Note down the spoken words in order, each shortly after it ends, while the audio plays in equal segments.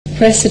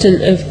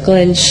precedent of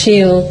Glen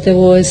Shiel, there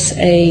was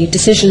a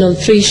decision on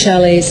 3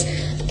 chalets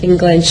in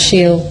Glen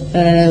Shiel,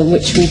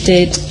 which we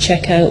did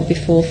check out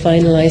before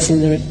finalising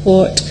the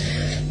report.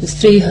 There's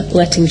 3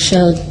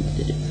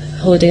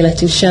 holiday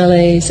letting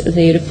chalets.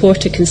 The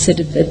reporter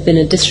considered there had been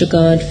a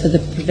disregard for the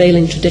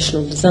prevailing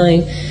traditional design.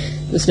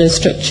 There was no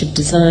structured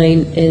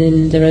design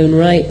in their own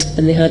right,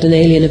 and they had an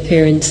alien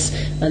appearance,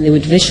 and they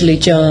would visually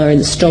jar in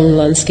a strong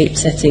landscape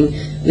setting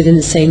within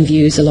the same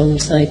views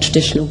alongside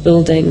traditional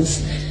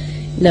buildings.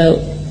 Now,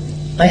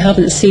 I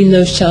haven't seen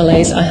those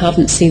chalets, I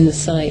haven't seen the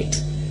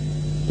site,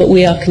 but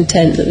we are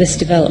content that this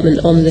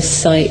development on this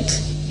site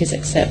is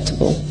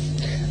acceptable.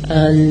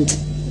 And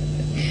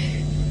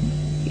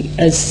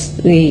as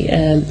the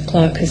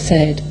clerk has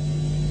said,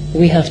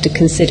 we have to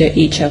consider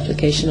each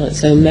application on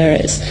its own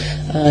merits,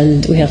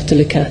 and we have to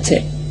look at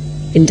it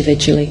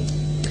individually.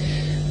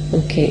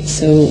 Okay,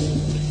 so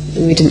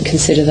we didn't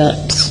consider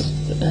that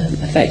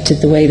affected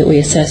the way that we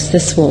assessed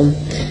this one.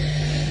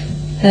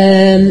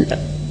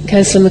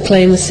 Councillor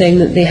McLean was saying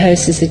that the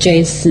houses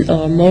adjacent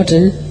are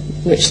modern,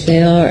 which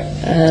they are.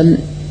 I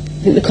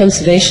think the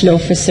conservation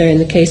officer and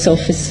the case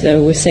officer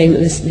were saying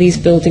that these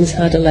buildings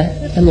had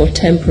a more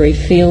temporary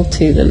feel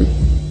to them.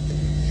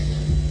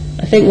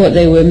 I think what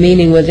they were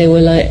meaning were they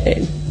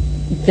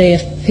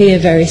appear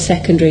very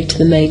secondary to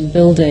the main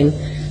building,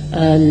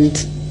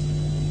 and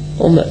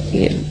almost,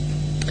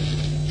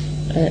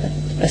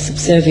 a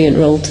subservient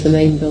role to the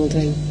main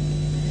building.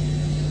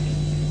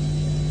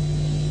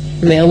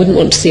 I mean, I wouldn't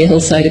want to see a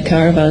hillside of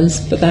caravans,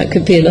 but that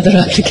could be another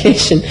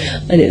application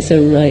in its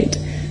own right.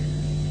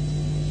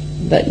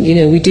 But,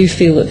 we do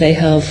feel that they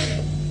have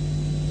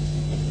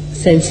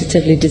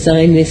sensitively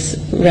designed this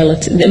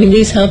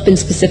these have been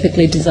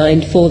specifically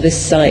designed for this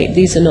site.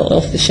 These are not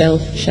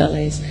off-the-shelf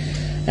chalets.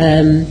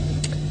 And,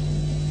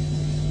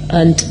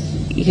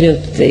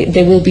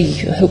 they will be,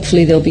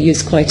 hopefully they'll be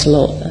used quite a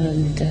lot,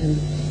 and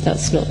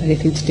that's not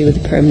anything to do with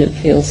the permanent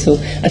feel. So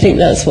I think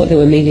that's what they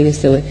were meaning,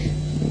 is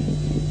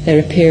their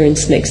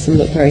appearance makes them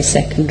look very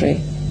secondary,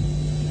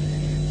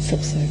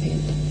 subservient.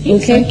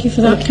 Okay. Thank you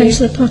for that,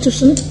 Councillor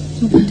Patterson.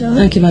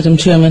 Thank you, Madam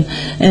Chairman.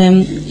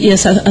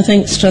 Yes, I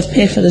think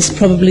Strathpeffer is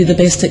probably the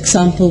best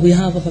example we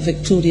have of a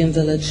Victorian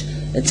village.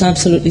 It's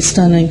absolutely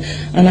stunning,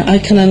 and I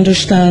can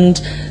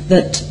understand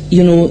that,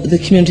 the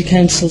Community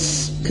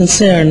Council's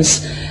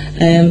concerns.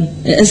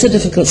 It is a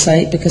difficult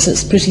site because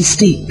it's pretty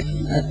steep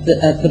at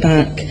the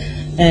back.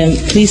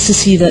 Pleased to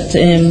see that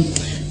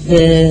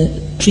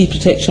the tree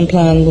protection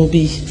plan will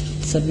be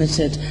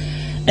submitted.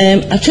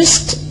 I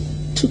just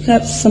took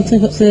up something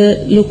that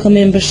the local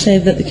members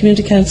said, that the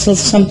community councils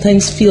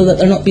sometimes feel that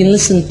they're not being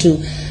listened to.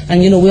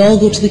 And we all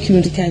go to the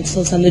community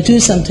councils and they do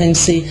sometimes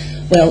say,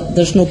 well,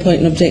 there's no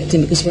point in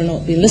objecting because we're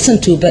not being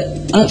listened to, but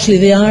actually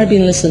they are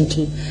being listened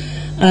to.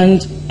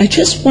 And I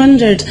just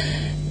wondered,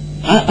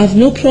 I've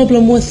no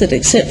problem with it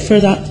except for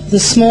the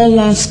small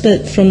last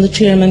bit from the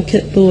chairman,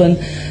 Kit Bowen,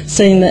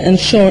 saying that in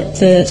short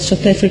the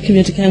Strathpeffer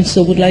Community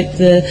Council would like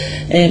the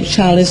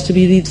chalets to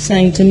be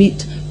redesigned to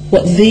meet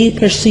what they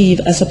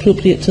perceive as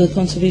appropriate to the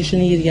conservation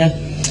area,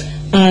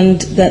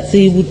 and that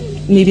they would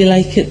maybe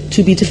like it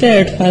to be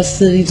deferred whilst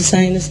the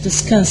redesign is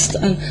discussed.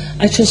 And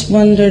I just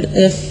wondered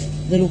if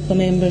the local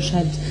members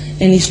had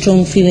any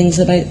strong feelings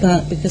about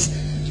that, because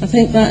I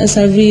think that is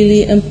a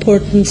really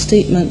important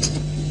statement.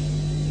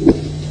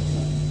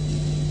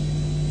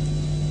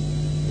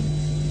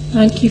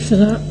 Thank you for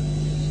that.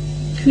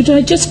 Could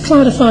I just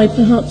clarify,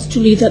 perhaps,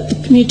 Julie, that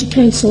the Community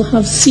Council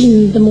have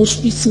seen the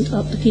most recent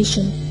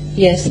application?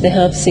 Yes, they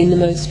have seen the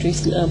most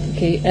recent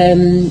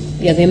application.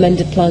 The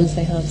amended plans,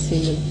 they have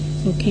seen them.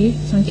 Okay,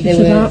 thank you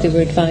for that. They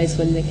were advised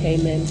when they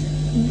came in,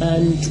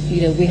 and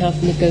we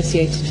have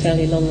negotiated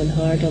fairly long and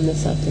hard on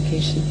this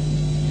application.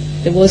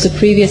 There was a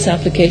previous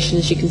application,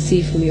 as you can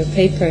see from your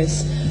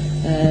papers,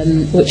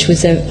 which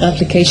was an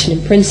application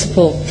in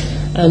principle,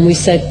 and we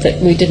said that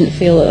we didn't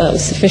feel that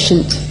was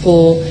sufficient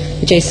for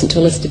adjacent to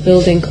a listed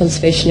building,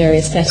 conservation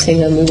area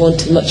setting, and we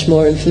wanted much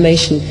more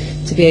information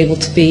to be able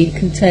to be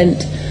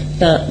content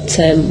that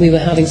we were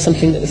having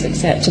something that was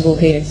acceptable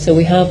here. So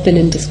we have been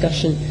in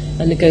discussion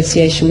and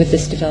negotiation with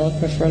this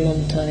developer for a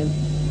long time.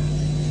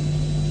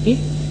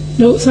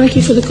 No, thank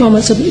you for the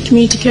comments about the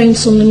Community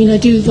Council. I mean, I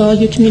do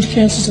value Community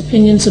Council's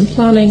opinions in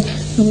planning,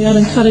 and we are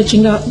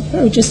encouraging that.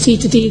 I would just say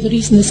today the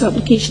reason this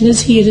application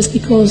is here is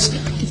because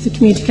of the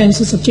Community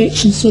Council's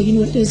objections, so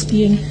it is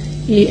being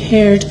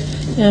heard.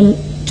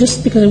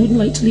 Just because I wouldn't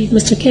like to leave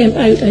Mr Kemp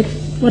out, I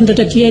wondered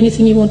if you had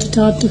anything you wanted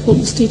to add to what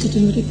was stated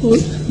in the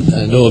report.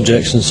 No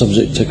objection,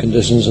 subject to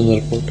conditions in the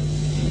report.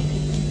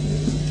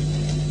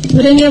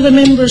 Are there any other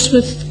members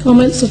with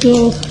comments? Have we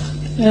all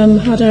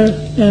had our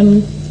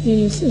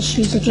various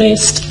issues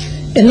addressed?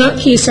 In that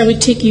case, I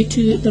would take you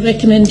to the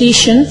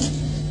recommendation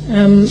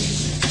and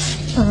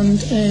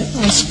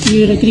ask for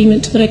your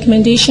agreement to the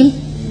recommendation.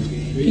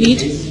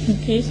 Agreed?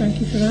 Okay, thank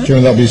you for that.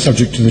 Chairman, that will be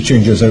subject to the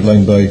changes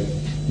outlined by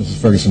Mrs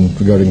Ferguson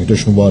regarding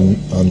Condition 1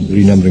 and the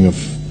renumbering of...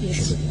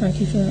 Yes, thank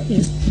you for that,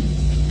 yes.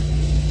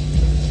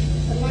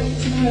 I'd like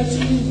now to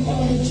move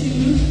on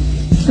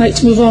to I'd like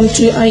to move on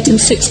to item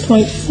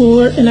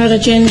 6.4 in our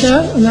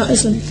agenda, and that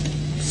is on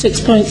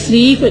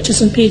 6.3, which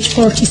is on page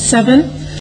 47.